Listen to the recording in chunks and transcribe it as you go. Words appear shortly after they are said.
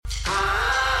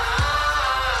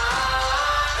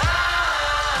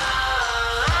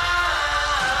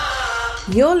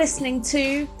You're listening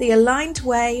to the Aligned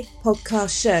Way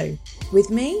podcast show with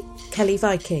me, Kelly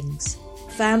Vikings,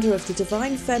 founder of the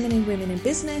Divine Feminine Women in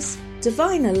Business,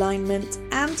 Divine Alignment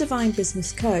and Divine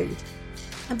Business Code,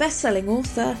 and best-selling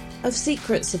author of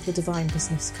Secrets of the Divine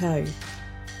Business Code.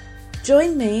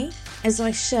 Join me as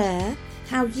I share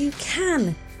how you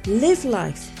can live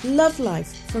life, love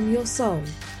life from your soul,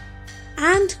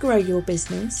 and grow your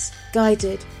business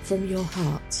guided from your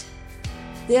heart.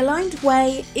 The Aligned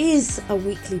Way is a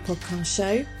weekly podcast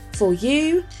show for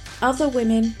you, other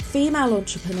women, female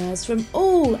entrepreneurs from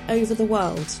all over the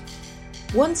world,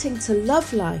 wanting to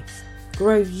love life,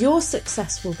 grow your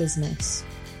successful business,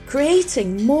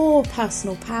 creating more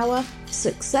personal power,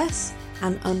 success,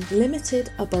 and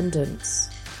unlimited abundance.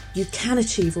 You can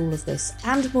achieve all of this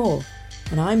and more,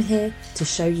 and I'm here to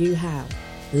show you how.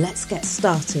 Let's get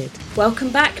started. Welcome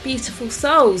back, beautiful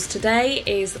souls. Today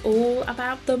is all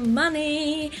about the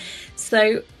money.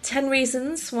 So 10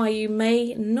 reasons why you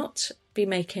may not be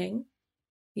making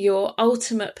your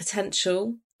ultimate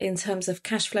potential in terms of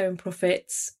cash flow and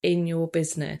profits in your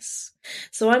business.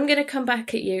 So I'm going to come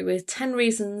back at you with 10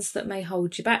 reasons that may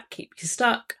hold you back, keep you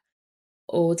stuck,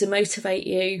 or demotivate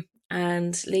you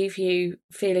and leave you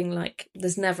feeling like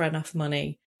there's never enough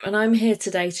money. And I'm here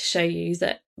today to show you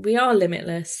that we are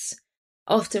limitless.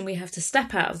 Often we have to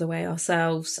step out of the way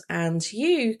ourselves, and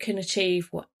you can achieve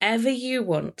whatever you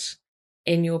want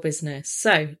in your business.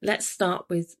 So let's start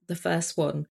with the first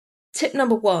one. Tip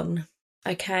number one,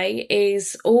 okay,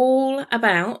 is all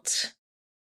about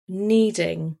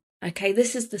needing. Okay,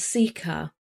 this is the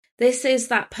seeker. This is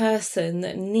that person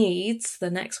that needs the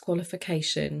next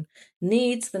qualification,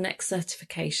 needs the next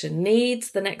certification, needs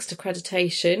the next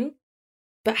accreditation,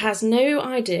 but has no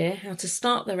idea how to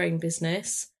start their own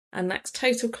business and lacks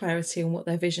total clarity on what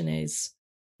their vision is.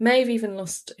 May have even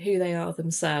lost who they are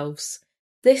themselves.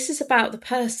 This is about the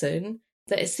person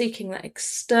that is seeking that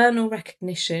external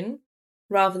recognition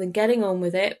rather than getting on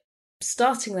with it,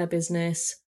 starting their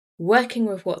business, working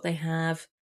with what they have,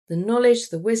 the knowledge,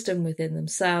 the wisdom within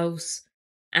themselves,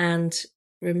 and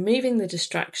removing the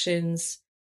distractions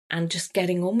and just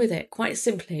getting on with it. Quite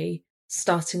simply,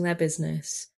 starting their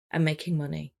business and making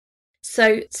money.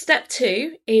 So step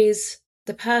 2 is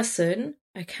the person,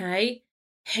 okay,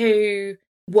 who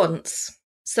wants.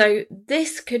 So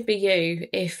this could be you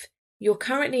if you're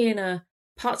currently in a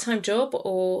part-time job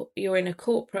or you're in a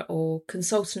corporate or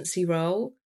consultancy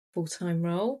role, full-time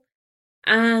role,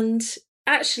 and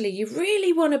actually you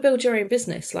really want to build your own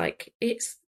business. Like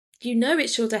it's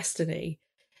your destiny.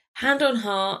 Hand on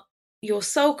heart, your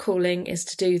soul calling is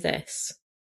to do this.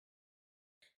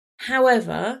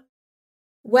 However,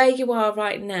 where you are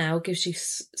right now gives you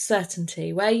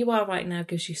certainty. Where you are right now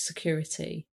gives you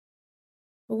security.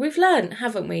 Well, we've learned,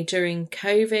 haven't we, during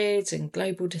COVID and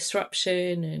global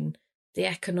disruption and the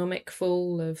economic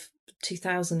fall of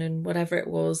 2000 and whatever it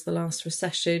was, the last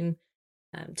recession,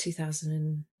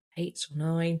 2008 or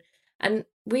 9. And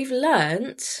we've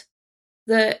learnt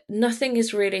that nothing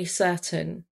is really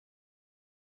certain.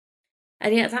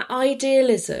 And yet that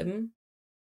idealism,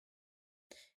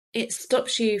 it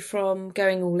stops you from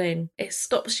going all in. It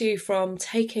stops you from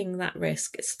taking that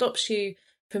risk. It stops you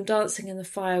from dancing in the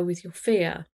fire with your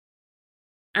fear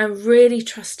and really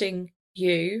trusting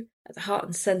you at the heart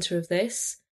and centre of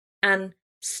this and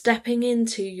stepping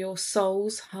into your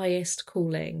soul's highest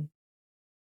calling.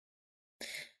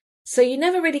 So you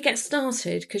never really get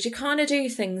started because you kind of do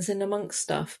things in amongst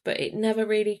stuff, but it never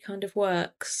really kind of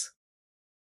works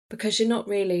because you're not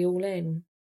really all in.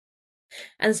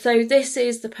 And so this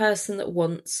is the person that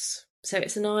wants. So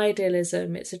it's an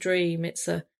idealism, it's a dream,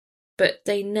 but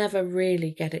they never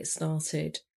really get it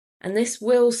started. And this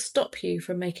will stop you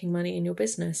from making money in your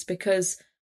business because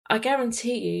I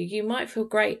guarantee you might feel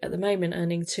great at the moment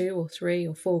earning 2 or 3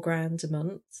 or 4 grand a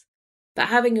month, but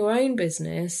having your own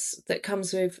business that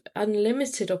comes with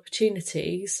unlimited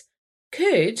opportunities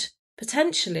could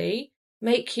potentially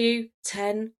make you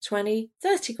 10, 20,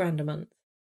 30 grand a month.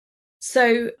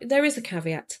 So there is a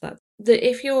caveat to that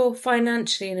if you're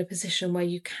financially in a position where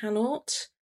you cannot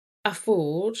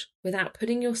afford, without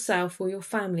putting yourself or your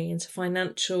family into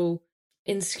financial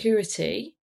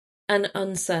insecurity and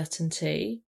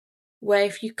uncertainty, where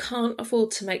if you can't afford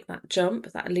to make that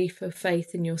jump, that leap of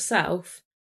faith in yourself,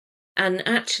 and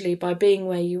actually by being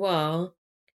where you are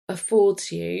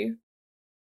affords you,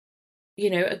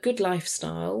 a good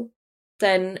lifestyle,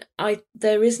 then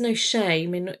there is no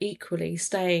shame in equally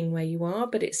staying where you are,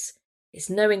 but it's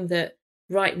knowing that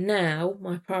right now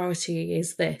my priority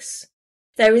is this.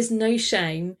 There is no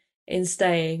shame in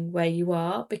staying where you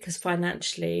are because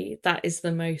financially that is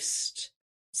the most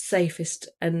safest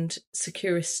and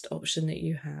securest option that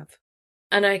you have.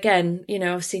 And again,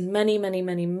 I've seen many, many,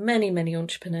 many, many, many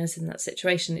entrepreneurs in that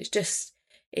situation.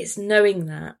 It's knowing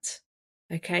that.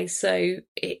 Okay, so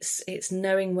it's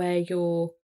knowing where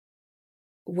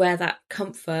that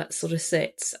comfort sort of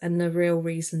sits and the real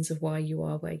reasons of why you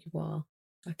are where you are.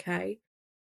 Okay.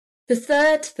 The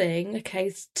third thing,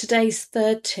 okay, today's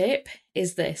third tip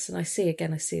is this, and I see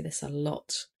this a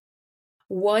lot.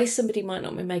 Why somebody might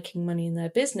not be making money in their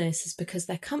business is because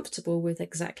they're comfortable with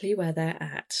exactly where they're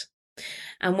at.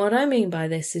 And what I mean by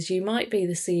this is you might be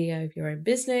the CEO of your own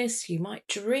business. You might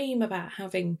dream about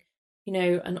having,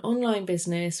 an online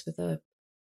business with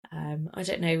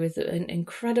with an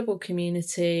incredible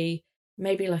community,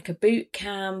 maybe like a boot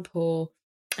camp or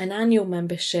an annual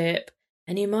membership.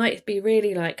 And you might be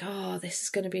really like, oh, this is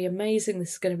going to be amazing.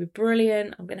 This is going to be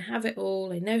brilliant. I'm going to have it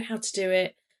all. I know how to do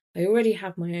it. I already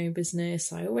have my own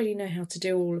business. I already know how to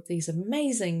do all of these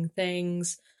amazing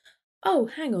things. Oh,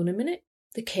 hang on a minute.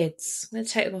 The kids. I'm going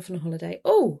to take them off on a holiday.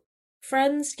 Oh,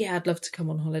 friends. Yeah, I'd love to come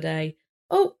on holiday.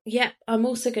 Oh, yeah, I'm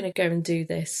also going to go and do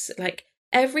this. Like,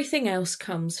 everything else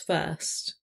comes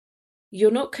first.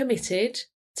 You're not committed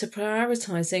to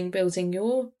prioritising building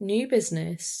your new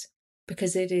business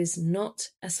because it is not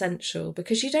essential,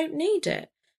 because you don't need it.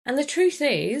 And the truth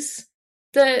is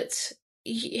that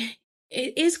it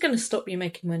is going to stop you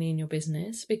making money in your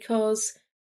business, because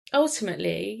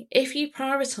ultimately, if you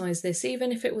prioritise this,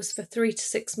 even if it was for 3 to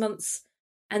 6 months,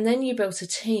 and then you built a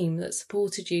team that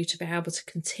supported you to be able to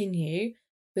continue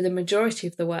with the majority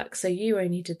of the work, so you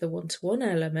only did the one-to-one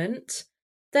element,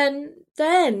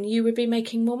 then you would be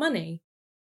making more money.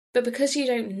 But because you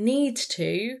don't need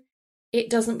to, it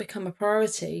doesn't become a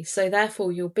priority. So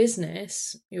therefore your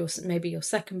business, maybe your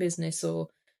second business or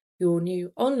your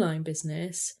new online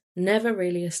business, never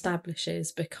really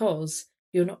establishes because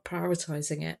you're not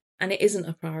prioritising it, and it isn't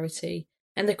a priority.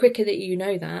 And the quicker that you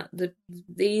know that, the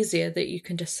easier that you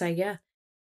can just say, yeah,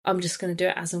 I'm just going to do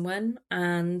it as and when,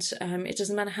 and it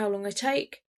doesn't matter how long I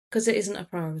take because it isn't a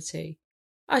priority.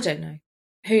 I don't know.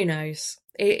 Who knows?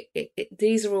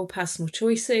 These are all personal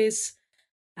choices.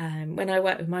 When I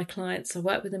work with my clients, I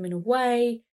work with them in a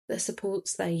way that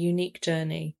supports their unique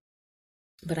journey.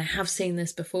 But I have seen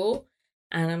this before,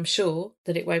 and I'm sure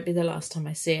that it won't be the last time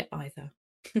I see it either.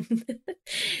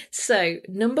 So,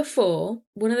 number 4,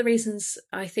 one of the reasons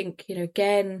I think,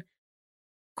 again,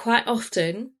 quite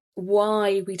often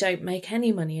why we don't make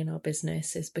any money in our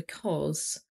business is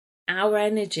because our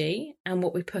energy and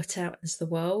what we put out into the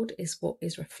world is what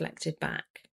is reflected back.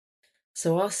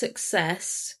 So our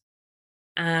success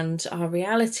and our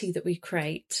reality that we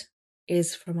create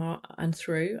is from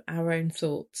through our own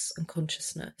thoughts and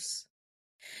consciousness.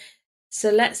 So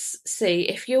let's see,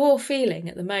 if you're feeling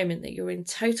at the moment that you're in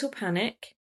total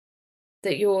panic,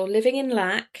 that you're living in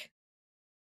lack,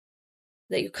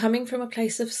 that you're coming from a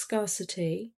place of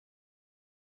scarcity,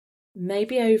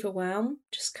 maybe overwhelmed,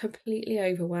 just completely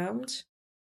overwhelmed,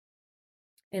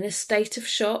 in a state of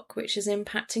shock which is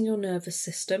impacting your nervous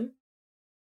system,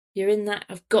 you're in that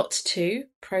I've got to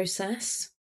process,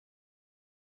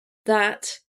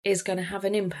 that is going to have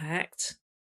an impact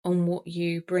on what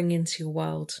you bring into your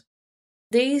world.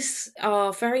 These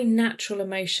are very natural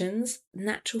emotions,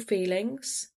 natural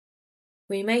feelings.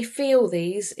 We may feel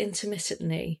these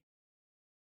intermittently,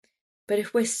 but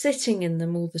if we're sitting in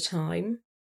them all the time,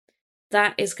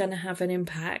 that is going to have an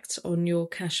impact on your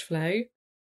cash flow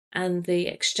and the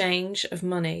exchange of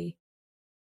money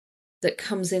that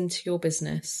comes into your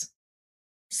business.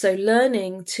 So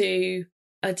learning to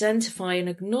identify and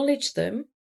acknowledge them.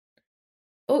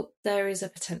 Oh, there is a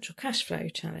potential cash flow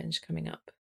challenge coming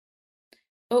up.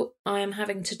 Oh, I am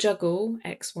having to juggle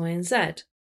X, Y, and Z.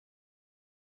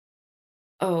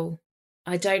 Oh,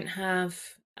 I don't have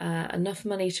enough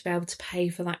money to be able to pay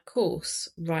for that course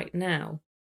right now.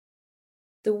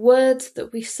 The words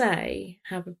that we say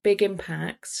have a big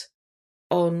impact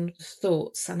on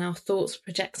thoughts, and our thoughts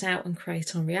project out and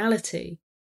create our reality.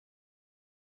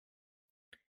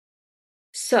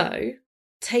 So,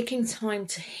 taking time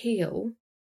to heal,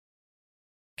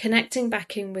 connecting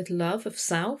back in with love of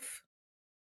self,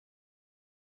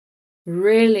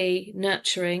 really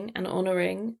nurturing and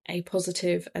honouring a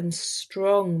positive and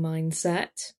strong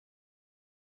mindset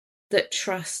that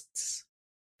trusts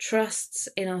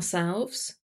in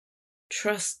ourselves,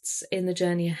 trusts in the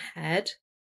journey ahead,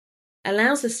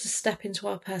 allows us to step into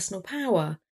our personal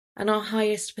power and our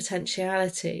highest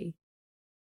potentiality.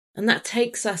 And that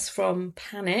takes us from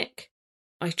panic,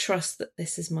 I trust that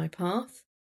this is my path,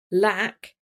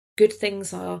 lack, good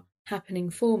things are happening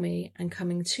for me and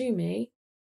coming to me,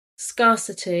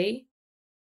 scarcity,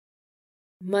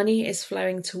 money is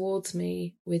flowing towards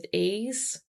me with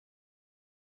ease,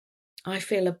 I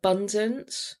feel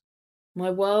abundant. My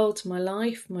world, my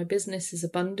life, my business is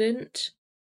abundant.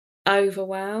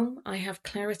 Overwhelm, I have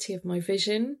clarity of my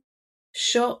vision.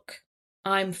 Shock,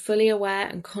 I'm fully aware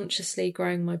and consciously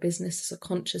growing my business as a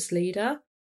conscious leader.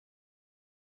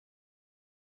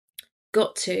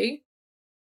 Got to,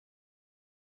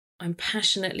 I'm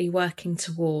passionately working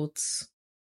towards.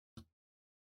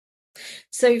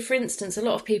 So, for instance, a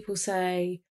lot of people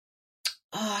say,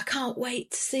 oh, I can't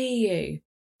wait to see you.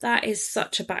 That is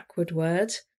such a backward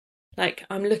word. Like,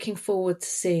 I'm looking forward to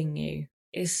seeing you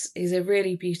is a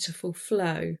really beautiful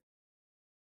flow.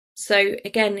 So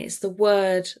again, it's the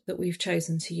word that we've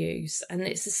chosen to use, and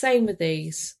it's the same with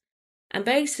these. And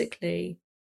basically,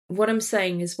 what I'm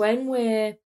saying is when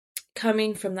we're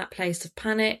coming from that place of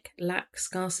panic, lack,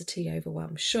 scarcity,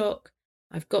 overwhelm, shock,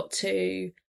 I've got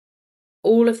to,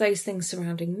 all of those things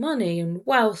surrounding money and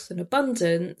wealth and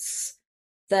abundance,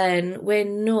 then we're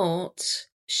not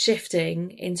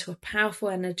shifting into a powerful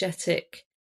energetic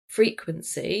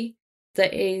frequency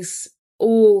that is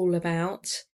all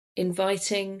about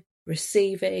inviting,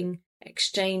 receiving,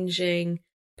 exchanging,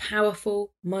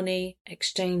 powerful money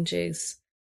exchanges,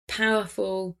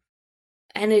 powerful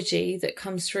energy that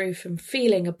comes through from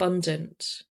feeling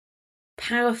abundant,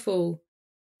 powerful,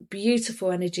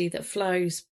 beautiful energy that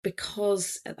flows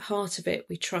because at the heart of it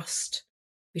we trust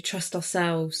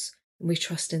ourselves and we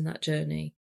trust in that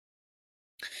journey.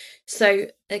 So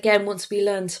again, once we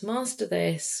learn to master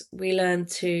this, we learn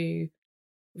to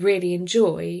really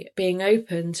enjoy being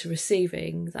open to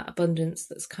receiving that abundance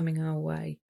that's coming our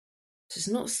way. So it's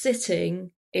not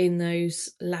sitting in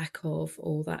those lack of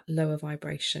or that lower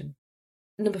vibration.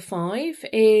 Number 5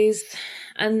 is,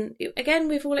 and again,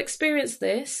 we've all experienced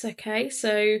this, okay?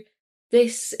 So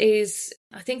this is,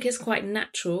 I think it's quite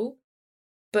natural,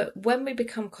 but when we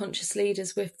become conscious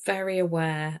leaders, we're very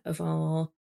aware of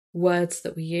our words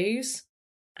that we use.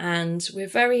 And we're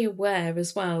very aware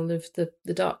as well of the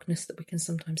darkness that we can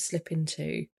sometimes slip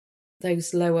into,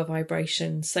 those lower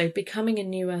vibrations. So becoming a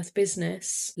New Earth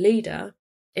business leader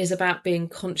is about being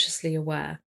consciously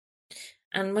aware.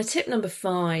 And my tip number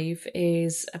 5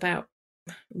 is about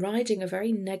riding a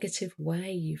very negative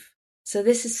wave. So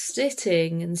this is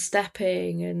sitting and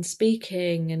stepping and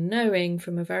speaking and knowing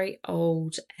from a very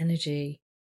old energy.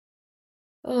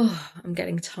 Oh, I'm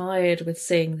getting tired with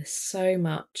seeing this so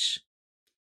much.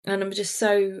 And I'm just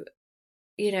so,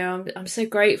 I'm so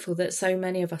grateful that so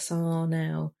many of us are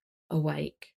now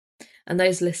awake. And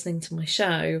those listening to my show,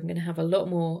 I'm going to have a lot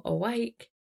more awake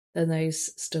than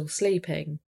those still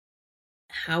sleeping.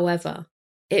 However,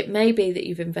 it may be that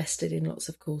you've invested in lots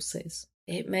of courses.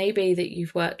 It may be that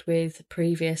you've worked with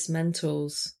previous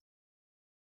mentors.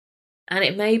 And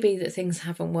it may be that things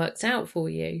haven't worked out for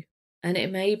you. And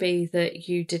it may be that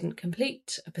you didn't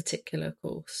complete a particular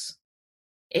course.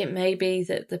 It may be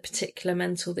that the particular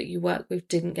mentor that you work with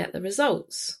didn't get the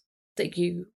results that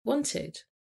you wanted.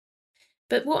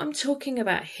 But what I'm talking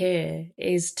about here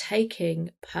is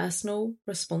taking personal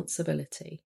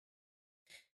responsibility.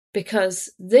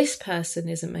 Because this person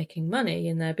isn't making money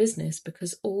in their business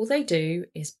because all they do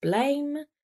is blame,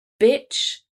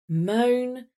 bitch,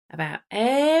 moan about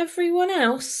everyone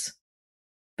else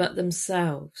but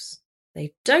themselves.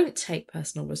 They don't take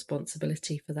personal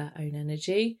responsibility for their own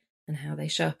energy and how they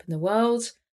show up in the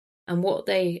world and what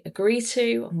they agree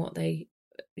to and what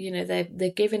they're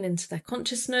given into their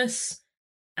consciousness,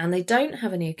 and they don't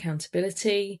have any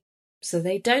accountability. So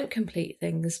they don't complete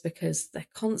things because they're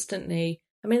constantly,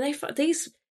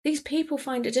 these people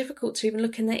find it difficult to even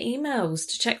look in their emails,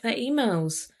 to check their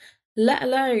emails, let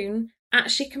alone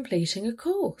actually completing a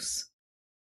course.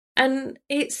 And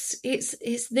it's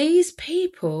these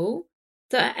people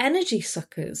that are energy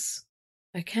suckers.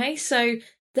 Okay, so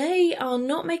they are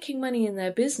not making money in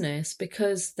their business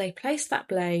because they place that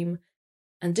blame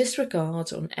and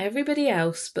disregard on everybody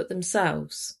else but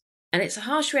themselves. And it's a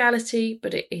harsh reality,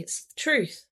 but it's the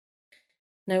truth.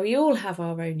 Now, we all have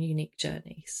our own unique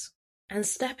journeys. And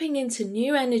stepping into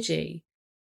new energy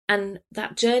and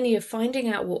that journey of finding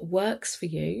out what works for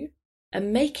you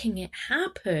and making it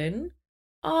happen,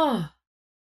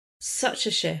 such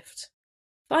a shift.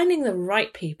 Finding the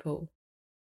right people.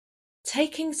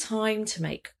 Taking time to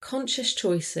make conscious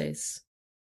choices.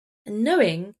 And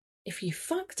knowing if you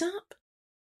fucked up,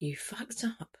 you fucked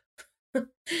up.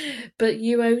 But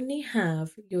you only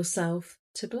have yourself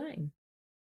to blame.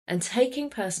 And taking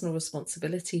personal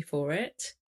responsibility for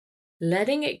it,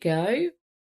 letting it go,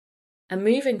 and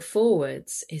moving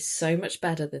forwards is so much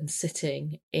better than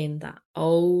sitting in that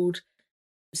old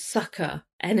sucker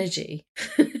energy.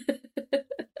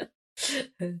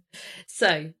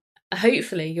 So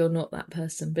hopefully you're not that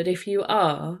person, but if you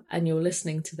are and you're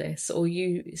listening to this, or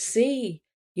you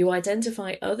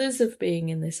identify others of being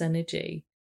in this energy,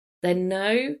 then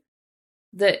know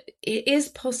that it is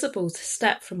possible to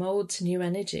step from old to new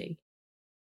energy.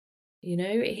 You know,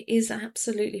 it is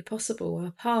absolutely possible.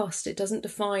 Our past, it doesn't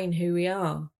define who we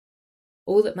are.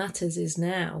 All that matters is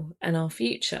now and our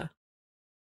future.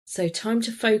 So time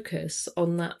to focus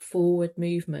on that forward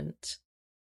movement,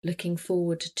 looking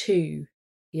forward to,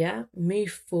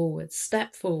 move forward,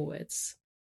 step forwards,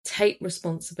 take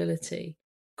responsibility,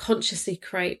 consciously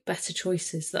create better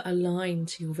choices that align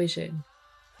to your vision.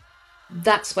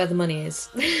 That's where the money is.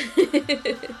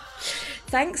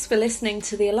 Thanks for listening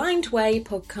to the Aligned Way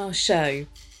podcast show.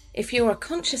 If you're a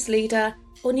conscious leader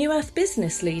or New Earth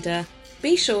business leader,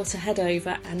 be sure to head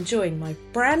over and join my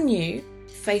brand new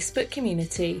Facebook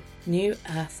community, New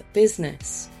Earth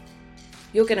Business.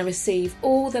 You're going to receive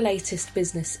all the latest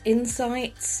business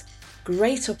insights,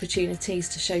 great opportunities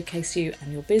to showcase you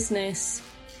and your business.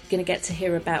 You're going to get to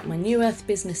hear about my New Earth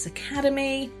Business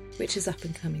Academy, which is up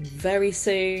and coming very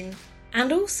soon.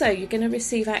 And also you're going to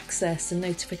receive access and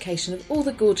notification of all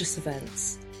the gorgeous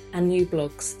events and new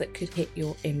blogs that could hit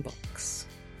your inbox.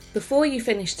 Before you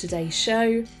finish today's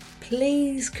show,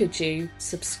 please could you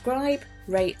subscribe,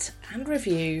 rate and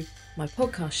review my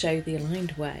podcast show, The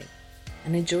Aligned Way,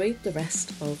 and enjoy the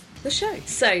rest of the show.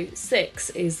 So 6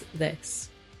 is this.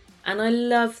 And I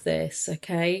love this,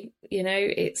 okay? You know,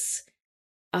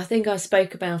 I think I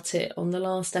spoke about it on the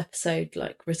last episode,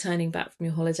 like returning back from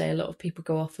your holiday. A lot of people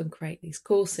go off and create these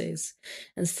courses.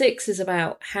 And 6 is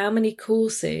about how many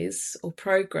courses or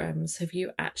programs have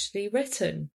you actually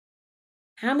written?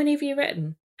 How many have you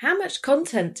written? How much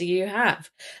content do you have?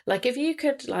 Like if you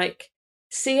could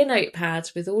see a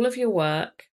notepad with all of your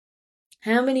work,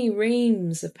 how many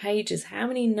reams of pages, how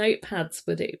many notepads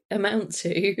would it amount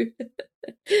to?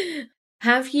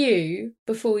 Have you,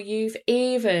 before you've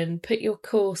even put your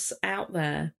course out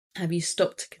there, have you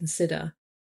stopped to consider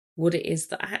what it is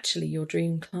that actually your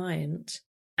dream client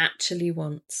actually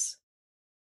wants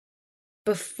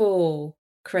before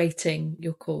creating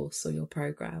your course or your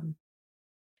program?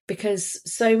 Because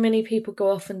so many people go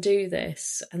off and do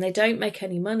this and they don't make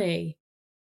any money,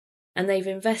 and they've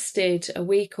invested a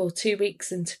week or 2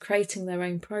 weeks into creating their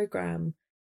own program,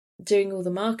 doing all the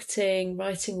marketing,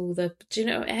 writing all the,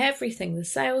 everything, the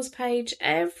sales page,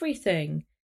 everything.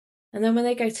 And then when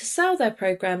they go to sell their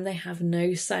program, they have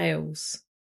no sales.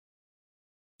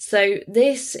 So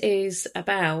this is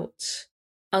about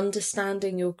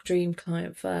understanding your dream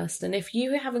client first. And if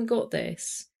you haven't got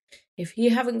this, if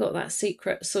you haven't got that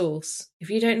secret sauce, if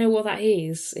you don't know what that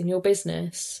is in your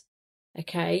business,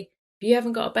 okay, if you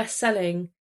haven't got a best-selling,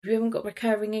 if you haven't got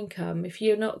recurring income, if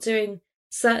you're not doing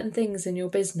certain things in your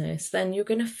business, then you're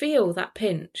going to feel that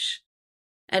pinch.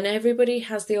 And everybody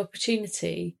has the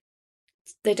opportunity.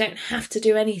 They don't have to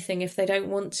do anything if they don't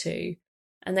want to,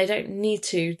 and they don't need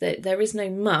to. There is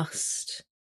no must.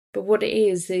 But what it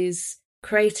is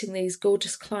creating these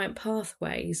gorgeous client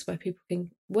pathways where people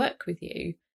can work with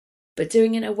you, but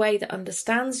doing it in a way that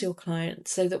understands your client,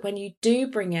 so that when you do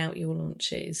bring out your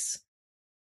launches,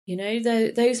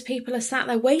 those people are sat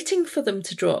there waiting for them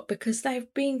to drop because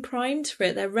they've been primed for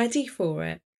it. They're ready for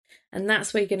it. And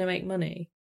that's where you're going to make money.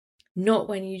 Not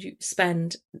when you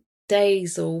spend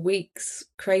days or weeks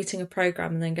creating a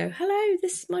program and then go, hello,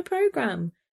 this is my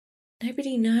program.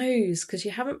 Nobody knows because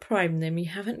you haven't primed them. You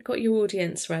haven't got your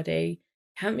audience ready.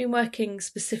 You haven't been working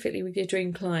specifically with your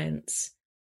dream clients.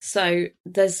 So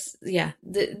there's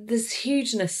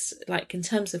hugeness, like in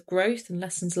terms of growth and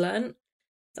lessons learned.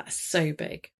 That's so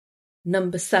big.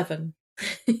 Number 7.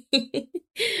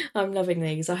 I'm loving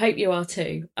these. I hope you are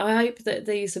too. I hope that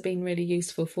these have been really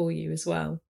useful for you as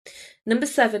well. Number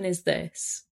 7 is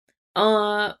this.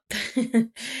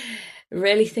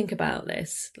 Really think about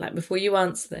this. Like before you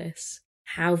answer this,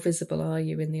 how visible are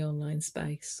you in the online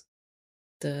space?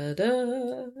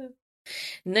 Da-da.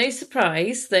 No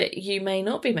surprise that you may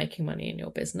not be making money in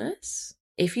your business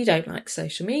if you don't like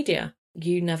social media.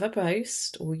 You never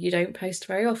post, or you don't post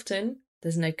very often.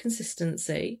 There's no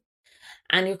consistency,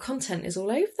 and your content is all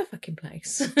over the fucking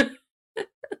place.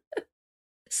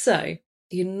 So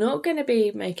you're not going to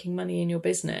be making money in your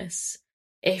business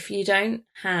if you don't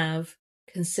have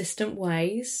consistent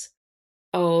ways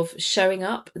of showing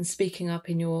up and speaking up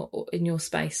in your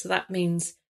space. So that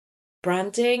means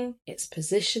branding, it's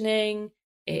positioning,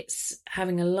 it's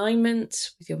having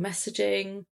alignment with your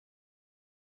messaging,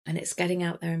 and it's getting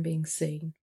out there and being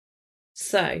seen.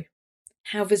 So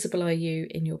how visible are you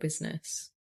in your business?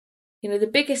 The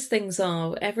biggest things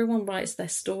are everyone writes their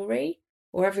story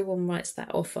or everyone writes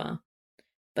their offer,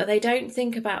 but they don't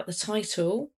think about the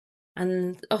title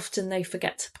And often they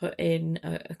forget to put in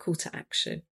a call to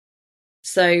action.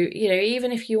 So,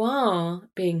 even if you are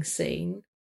being seen,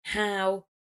 how,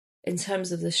 in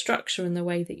terms of the structure and the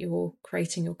way that you're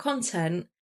creating your content,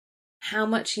 how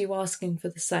much are you asking for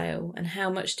the sale, and how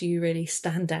much do you really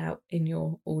stand out in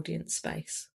your audience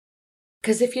space?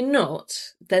 Because if you're not,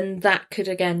 then that could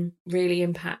again really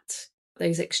impact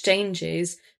those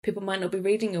exchanges. People might not be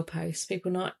reading your posts.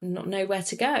 People not know where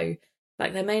to go.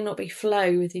 Like, there may not be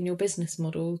flow within your business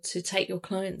model to take your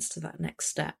clients to that next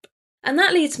step. And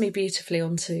that leads me beautifully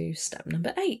on to step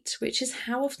number 8, which is,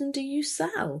 how often do you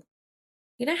sell?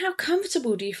 How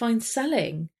comfortable do you find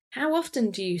selling? How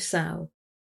often do you sell?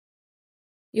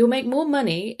 You'll make more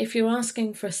money if you're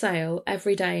asking for a sale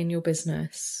every day in your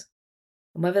business.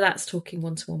 And whether that's talking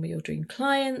one-to-one with your dream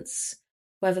clients,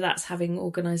 whether that's having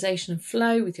organisation and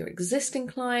flow with your existing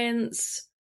clients,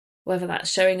 whether that's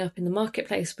showing up in the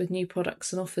marketplace with new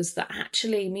products and offers that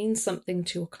actually mean something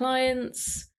to your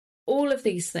clients, all of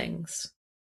these things.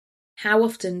 How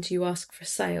often do you ask for a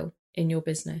sale in your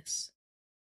business?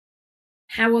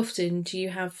 How often do you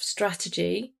have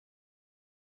strategy,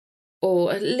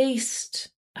 or at least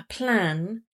a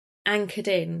plan anchored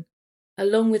in,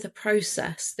 along with a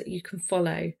process that you can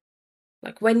follow?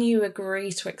 Like, when you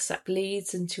agree to accept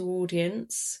leads into your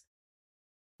audience,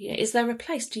 is there a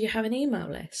place? Do you have an email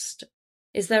list?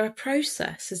 Is there a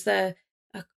process? Is there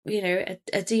a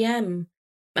DM?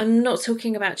 I'm not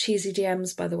talking about cheesy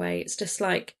DMs, by the way. It's just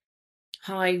like,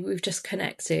 hi, we've just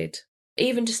connected.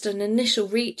 Even just an initial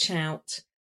reach out.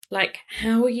 Like,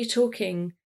 how are you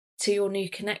talking to your new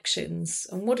connections?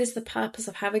 And what is the purpose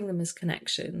of having them as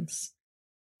connections?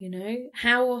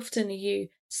 How often are you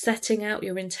setting out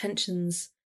your intentions,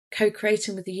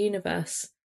 co-creating with the universe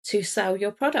to sell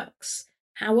your products?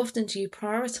 How often do you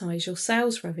prioritise your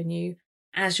sales revenue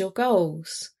as your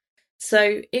goals?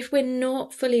 So if we're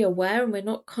not fully aware and we're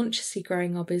not consciously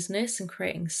growing our business and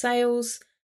creating sales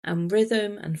and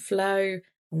rhythm and flow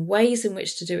and ways in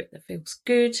which to do it that feels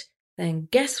good, then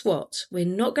guess what? We're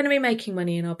not going to be making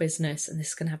money in our business, and this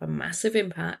is going to have a massive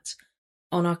impact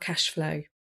on our cash flow.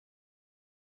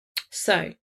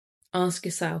 So ask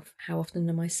yourself, how often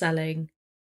am I selling?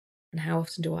 And how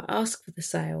often do I ask for the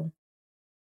sale?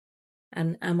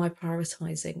 And am I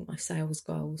prioritising my sales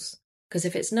goals? Because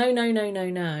if it's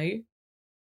no,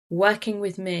 working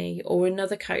with me or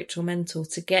another coach or mentor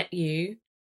to get you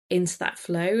into that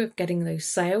flow of getting those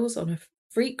sales on a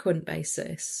frequent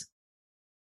basis,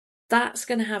 that's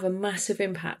going to have a massive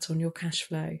impact on your cash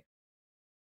flow.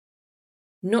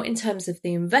 Not in terms of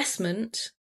the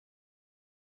investment,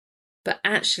 but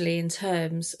actually in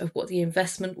terms of what the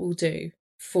investment will do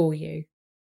for you.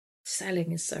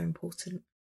 Selling is so important.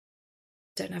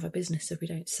 Don't have a business if we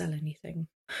don't sell anything.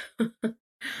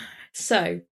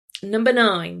 So, number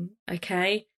 9,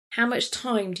 okay? How much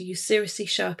time do you seriously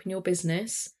show up in your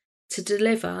business to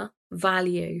deliver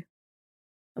value?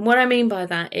 And what I mean by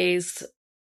that is,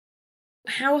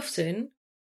 how often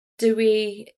do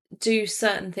we do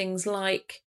certain things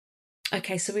like,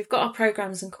 okay, so we've got our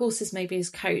programs and courses maybe as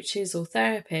coaches or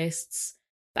therapists,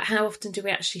 but how often do we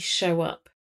actually show up?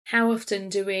 How often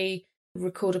do we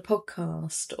record a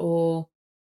podcast or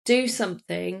do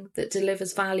something that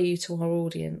delivers value to our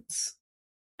audience?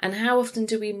 And how often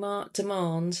do we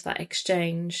demand that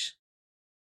exchange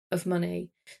of money?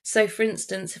 So, for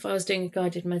instance, if I was doing a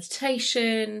guided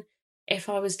meditation, if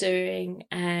I was doing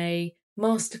a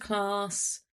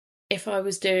masterclass, if I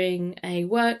was doing a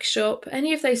workshop,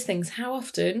 any of those things, how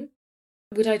often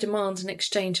would I demand an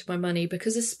exchange of my money?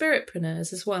 Because as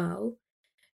spiritpreneurs as well,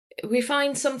 we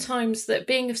find sometimes that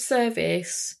being of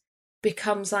service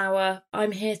becomes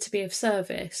I'm here to be of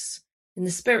service. In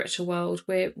the spiritual world,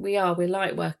 we're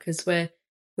light workers. We're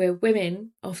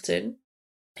women often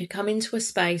who come into a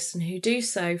space and who do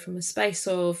so from a space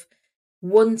of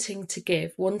wanting to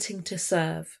give, wanting to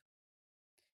serve.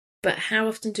 But how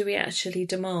often do we actually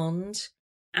demand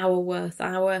our worth,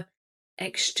 our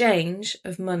exchange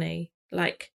of money?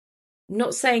 Like,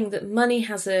 not saying that money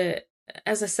has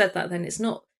as I said that then, it's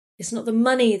not the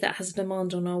money that has a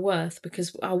demand on our worth,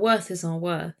 because our worth is our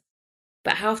worth.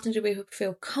 But how often do we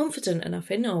feel confident enough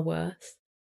in our worth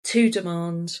to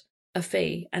demand a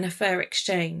fee and a fair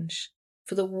exchange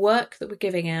for the work that we're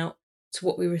giving out to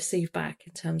what we receive back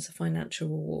in terms of financial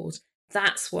reward?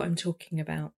 That's what I'm talking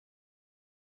about.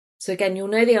 So again, you'll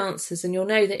know the answers, and you'll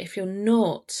know that if you're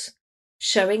not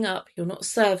showing up, you're not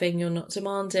serving, you're not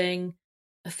demanding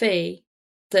a fee,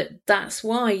 that's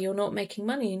why you're not making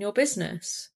money in your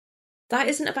business. That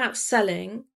isn't about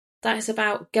selling. That is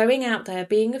about going out there,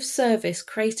 being of service,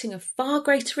 creating a far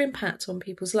greater impact on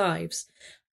people's lives.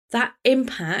 That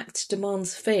impact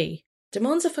demands a fee.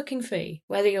 Demands a fucking fee.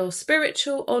 Whether you're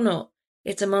spiritual or not,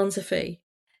 it demands a fee.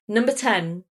 Number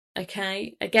 10,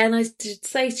 okay? Again, I did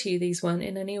say to you these weren't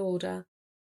in any order.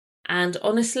 And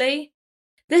honestly,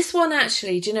 this one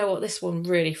actually, do you know what? This one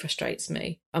really frustrates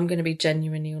me. I'm going to be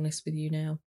genuinely honest with you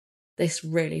now. This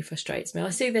really frustrates me. I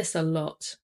see this a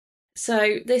lot.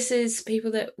 So this is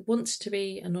people that want to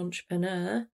be an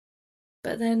entrepreneur,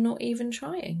 but they're not even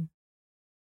trying.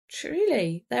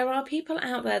 Truly, there are people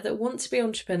out there that want to be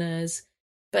entrepreneurs,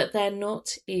 but they're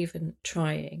not even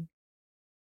trying.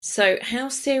 So how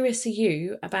serious are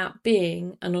you about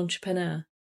being an entrepreneur?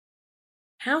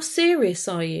 How serious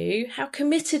are you? How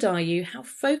committed are you? How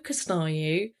focused are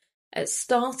you at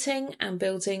starting and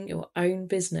building your own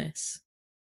business?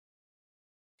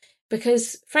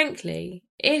 Because frankly,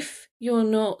 if you're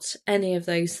not any of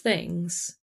those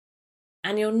things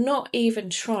and you're not even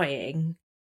trying,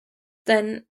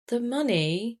 then the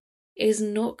money is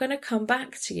not going to come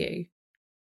back to you.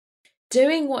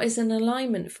 Doing what is in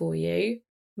alignment for you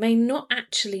may not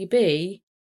actually be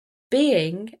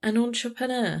being an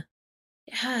entrepreneur.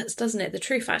 It hurts, doesn't it? The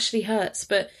truth actually hurts,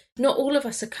 but not all of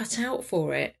us are cut out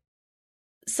for it.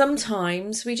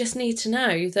 Sometimes we just need to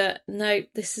know that, no,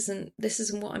 this isn't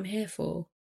what I'm here for.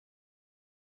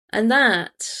 And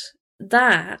that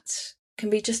can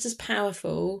be just as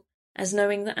powerful as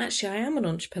knowing that actually I am an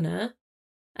entrepreneur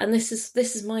and this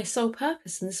is my sole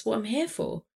purpose and this is what I'm here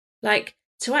for. Like,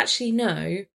 to actually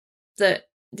know that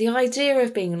the idea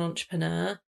of being an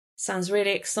entrepreneur sounds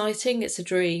really exciting, it's a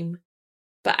dream,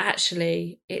 but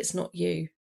actually it's not you.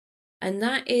 And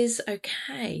that is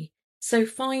okay. So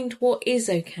find what is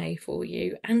okay for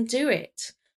you and do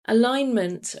it.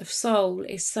 Alignment of soul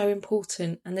is so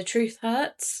important, and the truth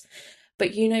hurts,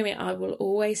 but you know me, I will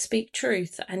always speak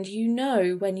truth, and you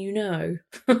know when you know.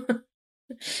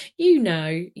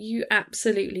 You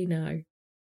absolutely know.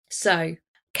 So,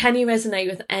 can you resonate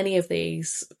with any of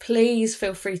these? Please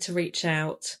feel free to reach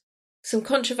out. Some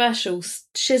controversial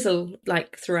shizzle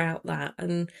throughout that,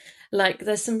 and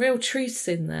there's some real truths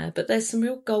in there, but there's some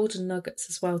real golden nuggets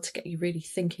as well to get you really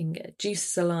thinking.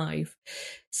 Juice is alive.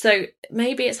 So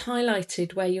maybe it's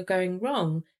highlighted where you're going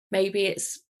wrong. Maybe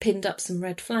it's pinned up some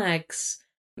red flags.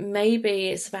 Maybe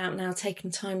it's about now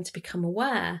taking time to become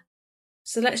aware.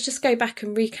 So let's just go back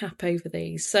and recap over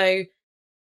these. So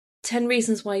 10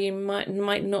 reasons why you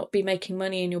might not be making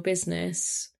money in your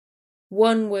business.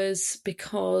 One was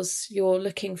because you're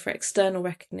looking for external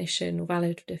recognition or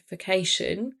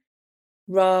validation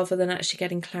rather than actually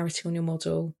getting clarity on your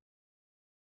model.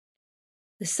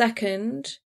 The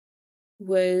second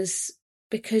was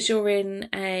because you're in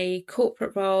a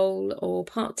corporate role or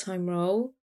part-time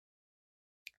role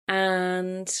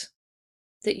and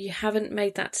that you haven't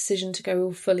made that decision to go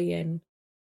all fully in.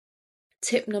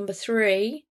 Tip number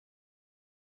 3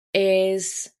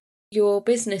 is your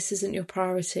business isn't your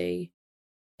priority.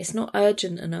 It's not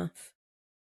urgent enough.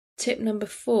 Tip number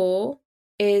 4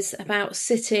 is about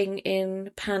sitting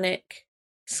in panic,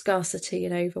 scarcity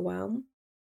and overwhelm.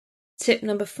 Tip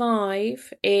number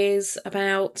 5 is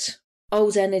about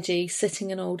old energy,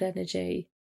 sitting in old energy,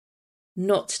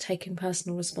 not taking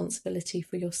personal responsibility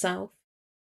for yourself.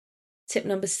 Tip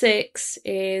number 6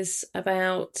 is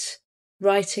about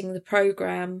writing the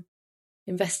program,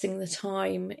 investing the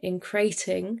time in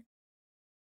creating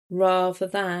rather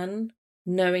than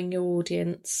knowing your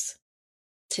audience.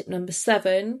 Tip number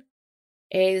 7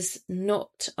 is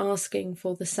not asking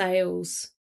for the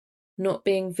sales, not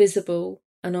being visible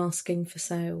and asking for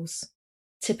sales.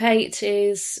 Tip 8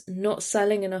 is not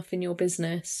selling enough in your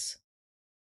business,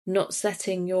 not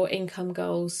setting your income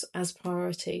goals as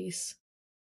priorities.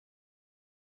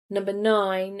 Number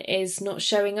 9 is not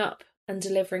showing up and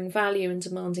delivering value and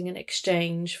demanding an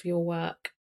exchange for your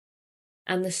work.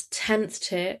 And this 10th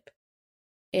tip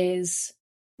is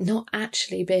not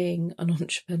actually being an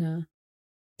entrepreneur.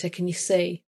 So can you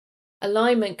see?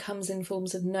 Alignment comes in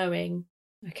forms of knowing,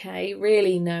 okay?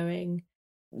 Really knowing.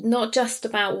 Not just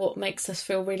about what makes us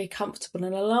feel really comfortable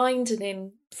and aligned and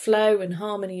in flow and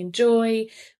harmony and joy,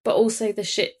 but also the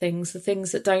shit things, the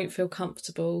things that don't feel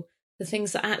comfortable, the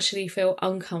things that actually feel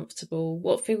uncomfortable,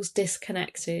 what feels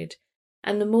disconnected.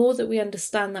 And the more that we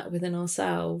understand that within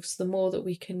ourselves, the more that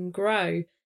we can grow.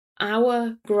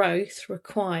 Our growth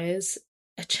requires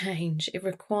a change. It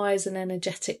requires an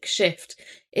energetic shift.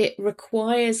 It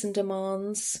requires and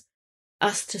demands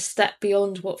us to step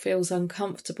beyond what feels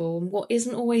uncomfortable and what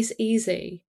isn't always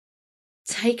easy.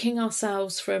 Taking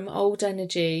ourselves from old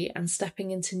energy and stepping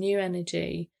into new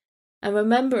energy, and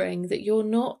remembering that you're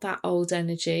not that old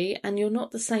energy and you're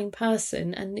not the same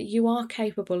person and that you are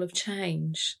capable of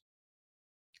change.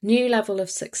 New level of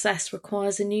success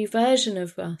requires a new version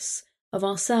of us, of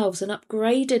ourselves, an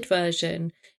upgraded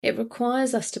version. It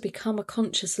requires us to become a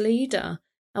conscious leader,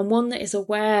 and one that is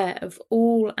aware of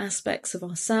all aspects of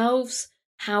ourselves,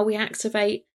 how we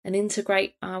activate and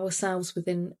integrate ourselves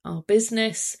within our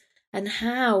business, and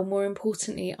how, more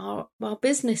importantly, our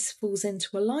business falls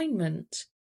into alignment.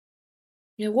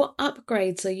 What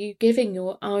upgrades are you giving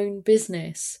your own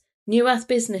business? New Earth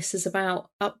Business is about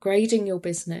upgrading your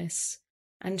business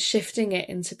and shifting it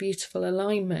into beautiful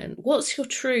alignment. What's your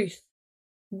truth?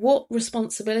 What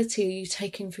responsibility are you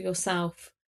taking for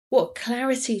yourself? What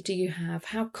clarity do you have?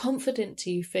 How confident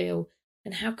do you feel?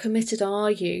 And how committed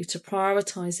are you to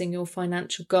prioritising your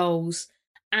financial goals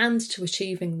and to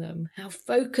achieving them? How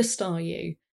focused are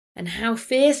you? And how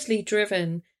fiercely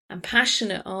driven and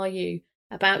passionate are you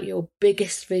about your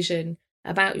biggest vision,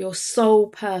 about your sole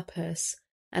purpose,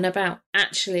 and about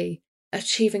actually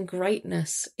achieving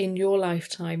greatness in your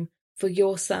lifetime for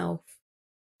yourself?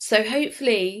 So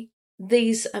hopefully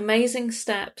these amazing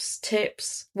steps,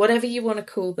 tips, whatever you want to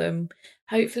call them,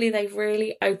 hopefully they've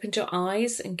really opened your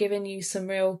eyes and given you some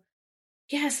real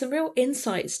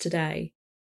insights today.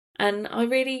 And I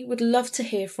really would love to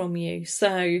hear from you.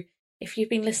 So if you've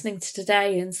been listening to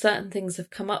today and certain things have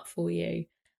come up for you,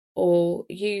 or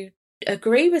you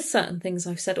agree with certain things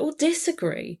I've said or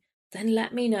disagree, then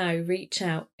let me know, reach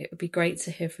out. It would be great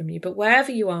to hear from you. But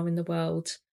wherever you are in the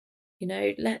world,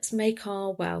 let's make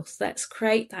our wealth. Let's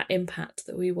create that impact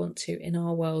that we want to in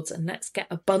our worlds, and let's get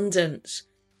abundant.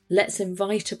 Let's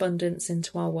invite abundance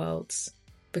into our worlds,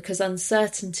 because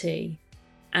uncertainty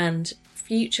and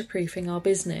future-proofing our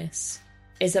business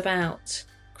is about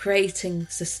creating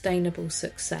sustainable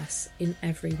success in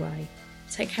every way.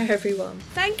 Take care, everyone.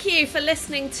 Thank you for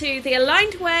listening to The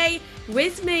Aligned Way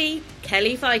with me,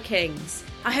 Kelly Vikings.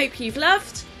 I hope you've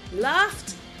loved,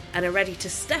 laughed, and are ready to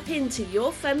step into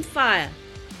your femme fire.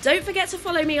 Don't forget to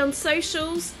follow me on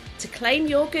socials. To claim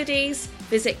your goodies,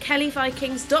 visit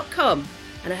kellyvikings.com.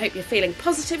 And I hope you're feeling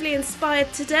positively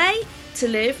inspired today to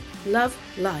live, love,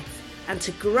 life, and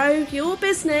to grow your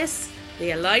business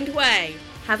the aligned way.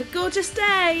 Have a gorgeous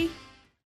day.